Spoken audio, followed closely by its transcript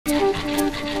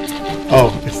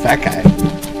Oh, it's that guy.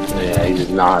 Yeah, he's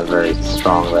not very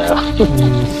strong though.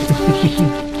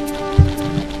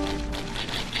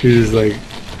 He's just like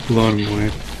blowing him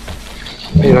away.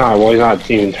 He's not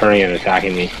even turning and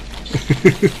attacking me.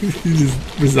 He's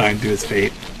just resigned to his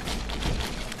fate.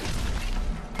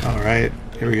 Alright,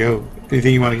 here we go.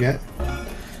 Anything you want to get?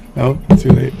 No?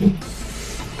 Too late.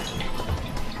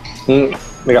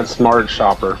 They got Smart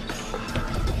Shopper.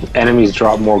 Enemies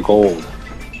drop more gold.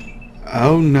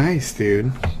 Oh, nice,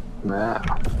 dude. Yeah.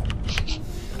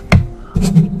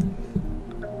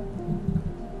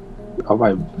 I'll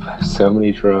buy so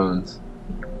many drones.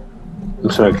 I'm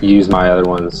sure I could use my other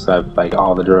ones. So I have like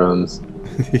all the drones.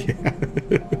 Yeah.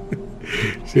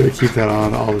 So you gotta keep that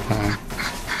on all the time.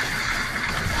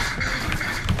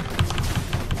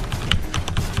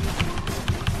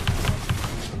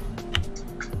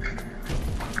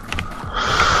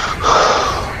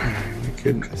 Oh, my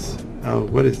goodness. Oh,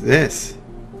 what is this?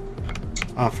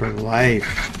 Offer life.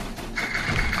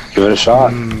 Give it a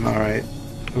shot. Alright.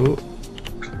 Oh.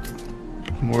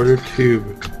 Mortar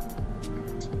tube.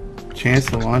 Chance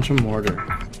to launch a mortar.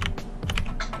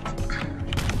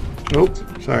 Oh,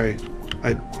 sorry.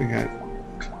 I think I...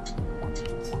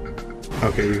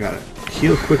 Okay, you got it.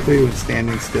 Heal quickly when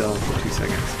standing still for 2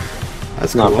 seconds.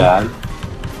 That's Not cool. bad.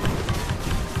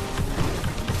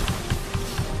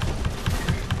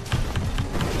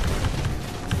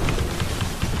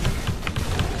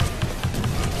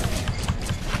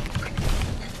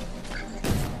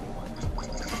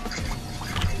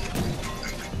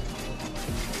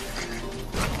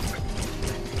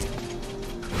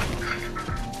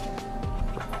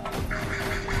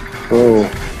 Oh.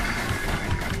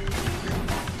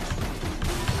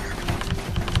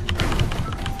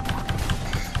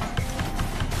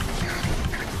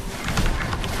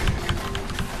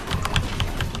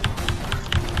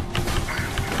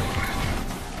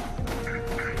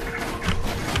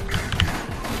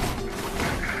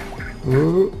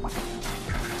 Ooh.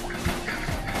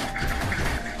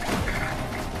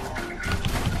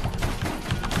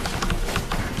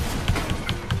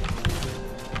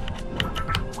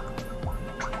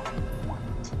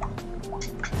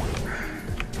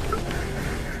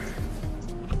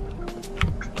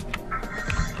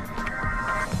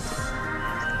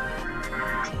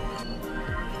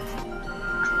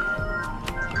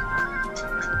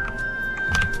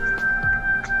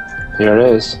 Here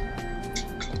it is.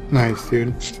 Nice,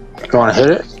 dude. You want to hit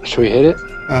it? Should we hit it?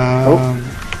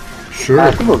 Sure.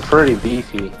 I think we're pretty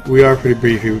beefy. We are pretty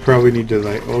beefy. We probably need to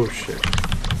like... Oh, shit.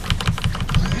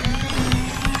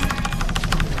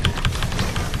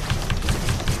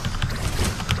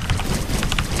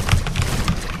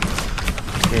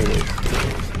 There it is.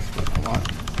 That's what I want.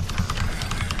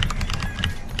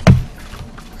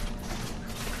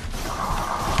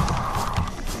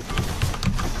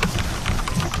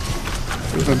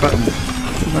 Where's my buttons?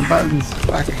 Where's my buttons?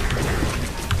 Back.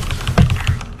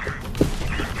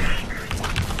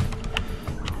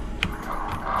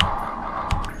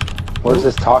 Where's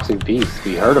this toxic beast?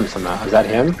 We heard him somehow. Is that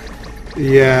him?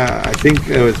 Yeah, I think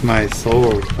it was my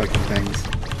soul fucking things.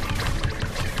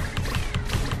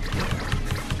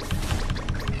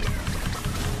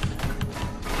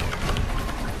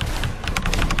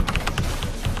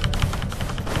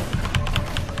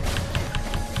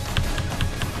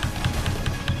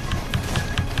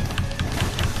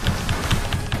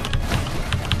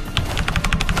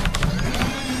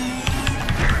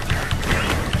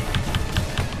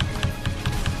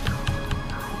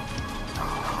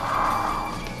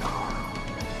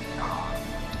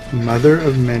 Mother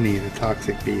of many, the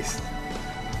toxic beast.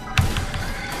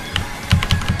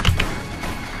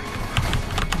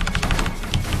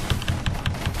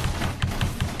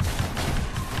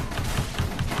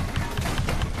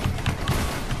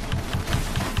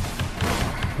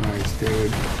 Nice,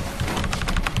 dude.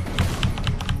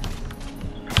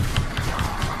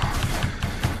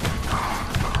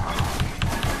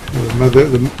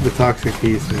 The toxic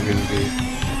beast is gonna be.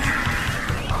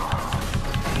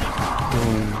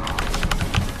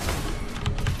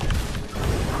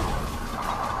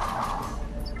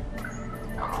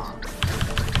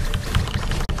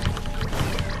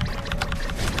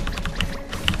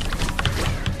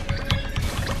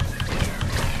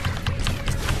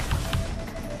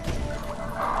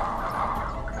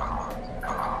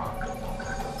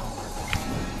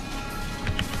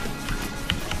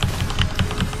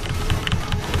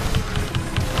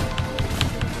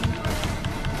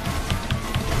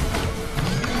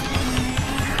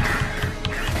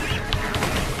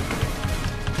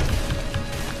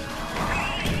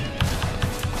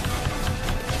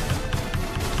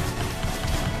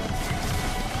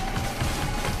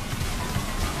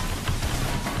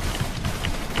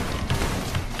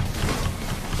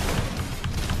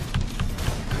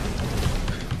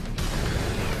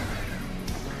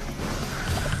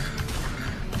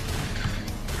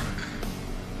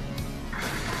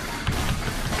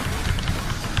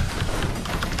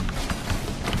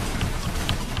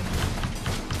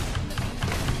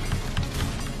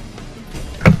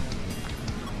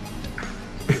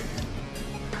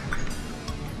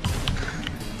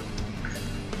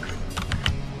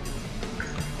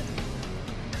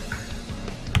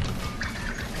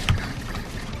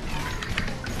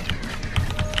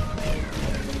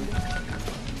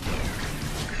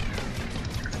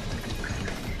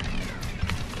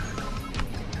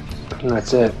 And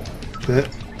that's it. That's it?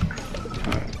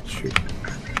 Alright, shoot.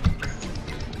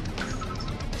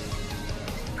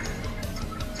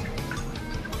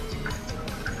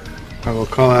 I will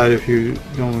call out if you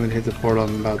don't even hit the portal.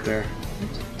 I'm about there.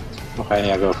 Okay,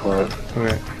 yeah, go for it.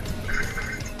 Okay.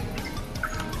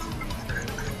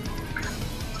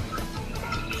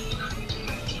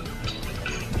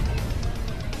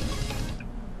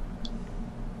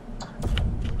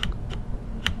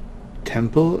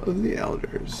 Temple of the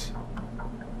Elders.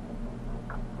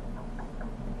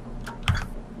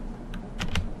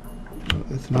 Oh,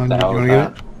 that's not. You want to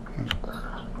get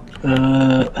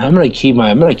it? I'm gonna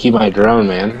keep my drone,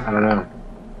 man. I don't know.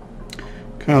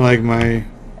 Kind of like my.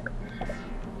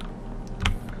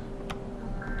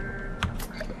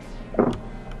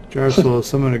 Jarsoul,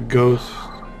 summon a ghost.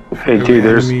 Hey, dude,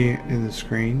 there's enemy in the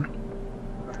screen.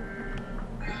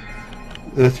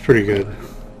 That's pretty good.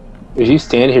 If you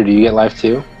stand here, do you get life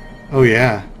too? Oh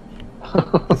yeah,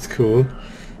 that's cool.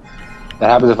 That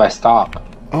happens if I stop.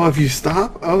 Oh, if you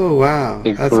stop? Oh wow,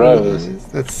 It that's grows. what it is?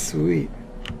 That's sweet.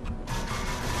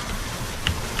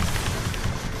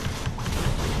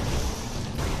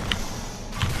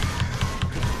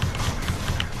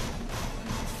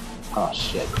 Oh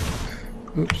shit.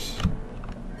 Oops.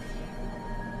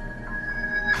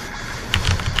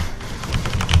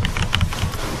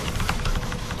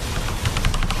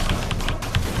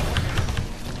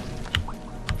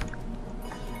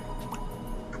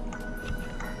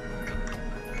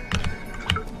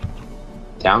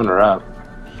 Down or up?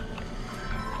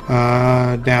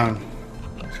 Down.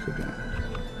 Let's go down.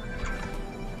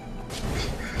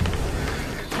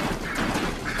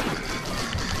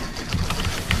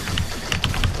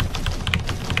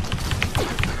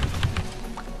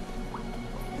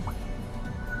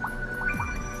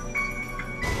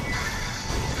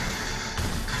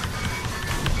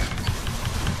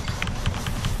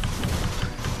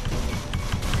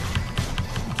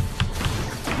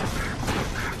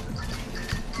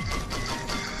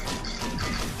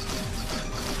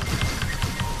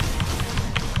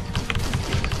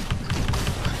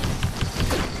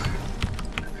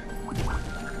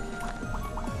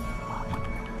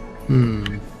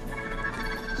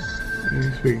 I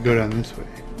guess we could go down this way.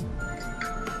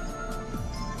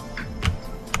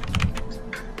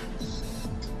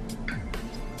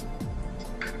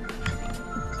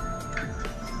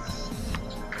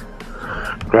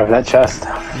 Grab that chest.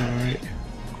 Alright.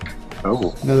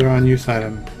 Oh. Another on-use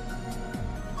item.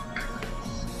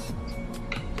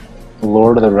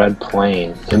 Lord of the Red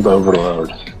Plain. Imp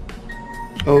Overload.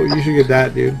 Oh, you should get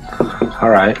that, dude.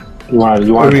 Alright. You want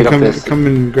to pick up this? Come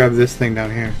and grab this thing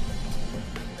down here.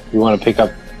 You want to pick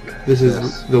up This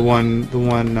is the one,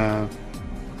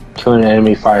 killing an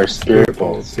enemy fire spirit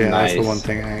bolts. Yeah, Nice. that's the one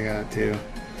thing I got too.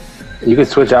 You could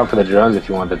switch out for the drones if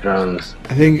you want the drones.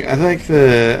 I think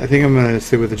I'm gonna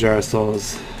stick with the Jar of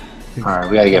Souls. Alright,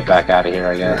 we gotta get back out of here,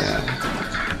 I guess. Yeah.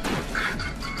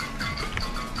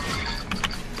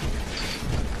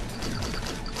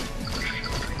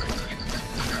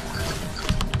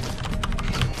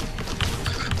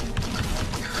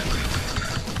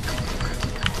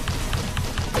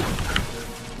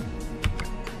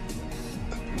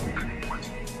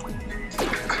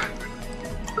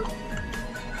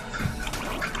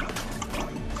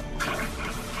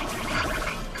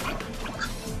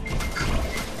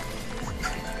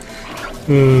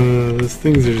 Those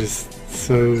things are just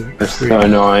so They're sweet. so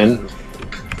annoying.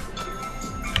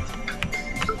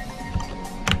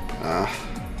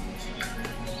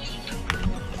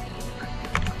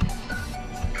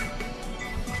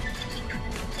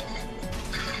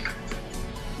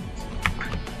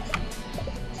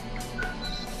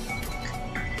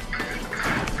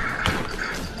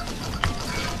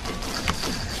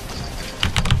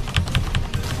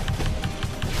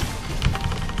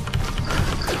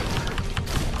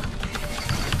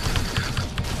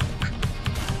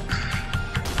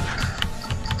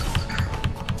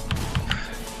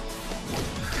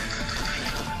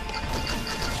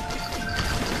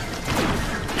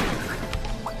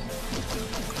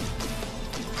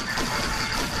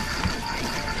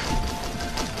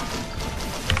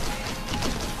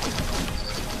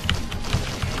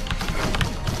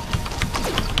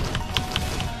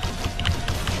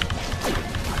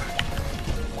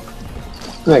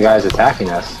 That guy's attacking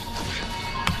us.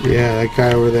 Yeah, that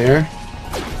guy over there.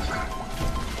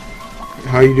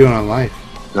 How are you doing on life?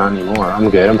 Not anymore. I'm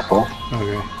good. I'm full.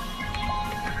 Okay.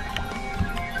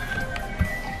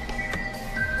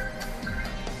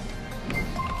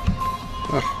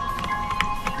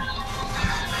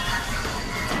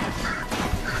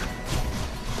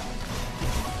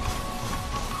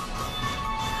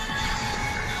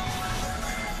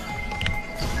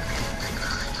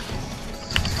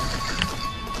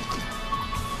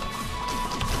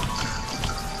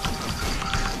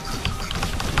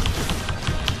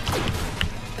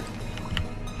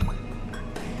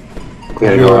 We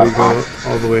Did gotta you go already up. go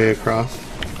all the way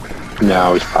across?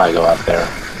 No, we should probably go up there.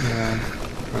 Yeah.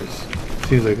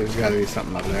 Seems like there's gotta be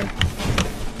something up there.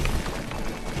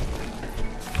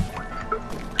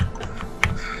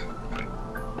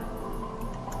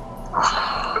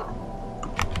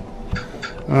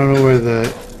 I don't know where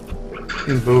the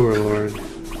Overlord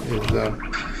is though.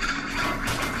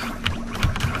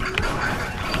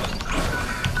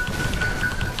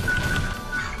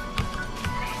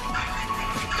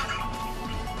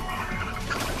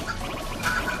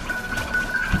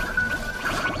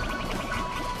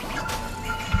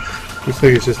 Looks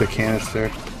like it's just a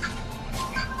canister.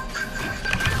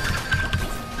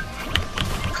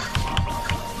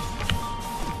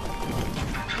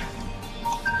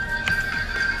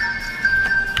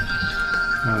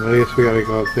 But I guess we gotta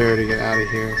go up there to get out of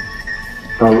here.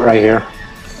 Oh, right here.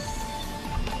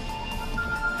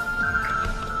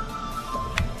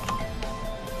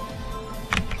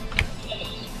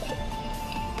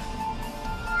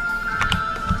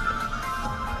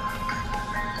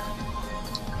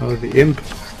 Oh, the Imp.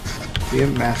 The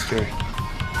Imp Master.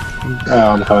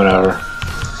 Oh, I'm coming over.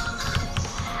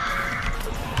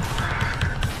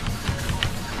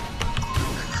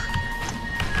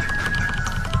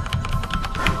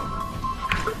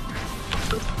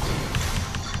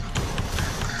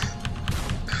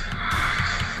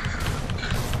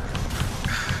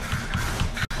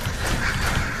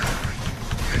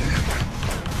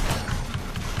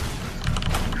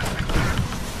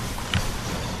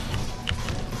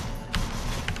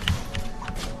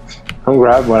 Come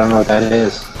grab one, I don't know what that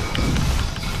is.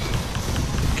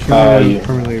 Oh, you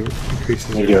Permanently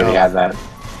increases already your had health. that.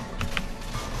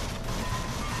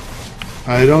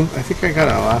 I think I got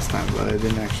it last time, but I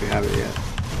didn't actually have it yet.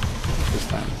 This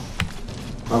time.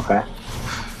 Okay.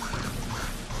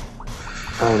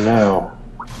 Oh no.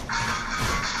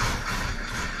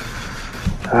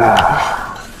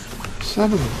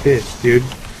 Son of a bitch, dude.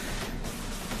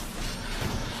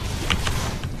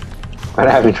 I'm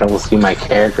having trouble seeing my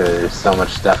character. There's so much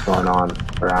stuff going on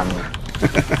around me.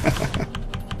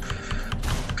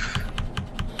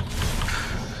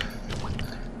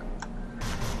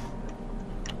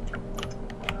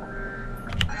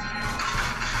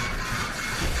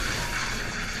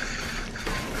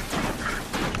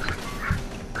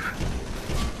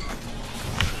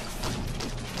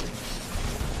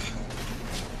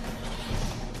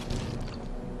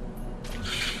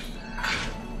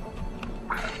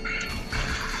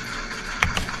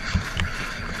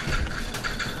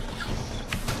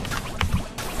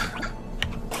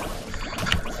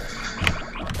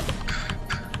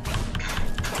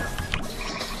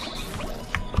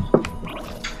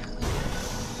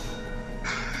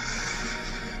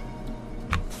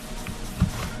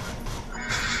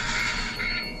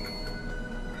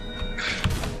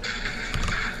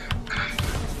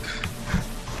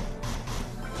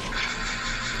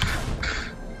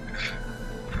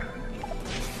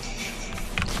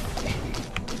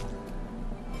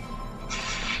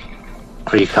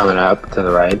 Are you coming up to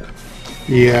the right?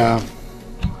 Yeah.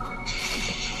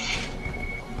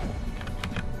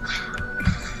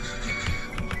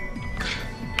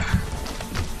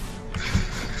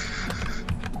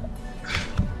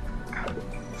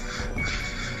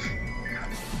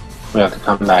 We have to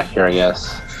come back here, I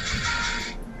guess.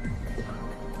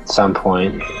 At some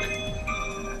point.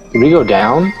 Did we go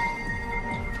down?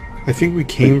 I think we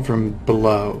came from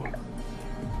below.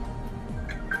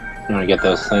 You want to get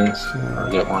those things? Or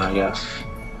get one, I guess.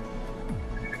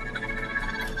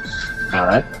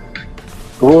 Alright.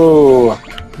 Whoa!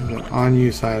 The on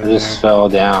you side I of just there. fell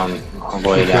down. All the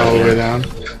way You down fell all the here. way down?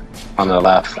 On the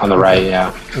left. On the right,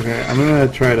 yeah. Okay, I'm gonna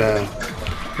try to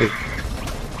like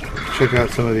check out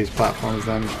some of these platforms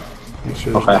then. Make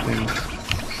sure there's Okay. nothing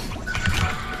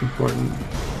important.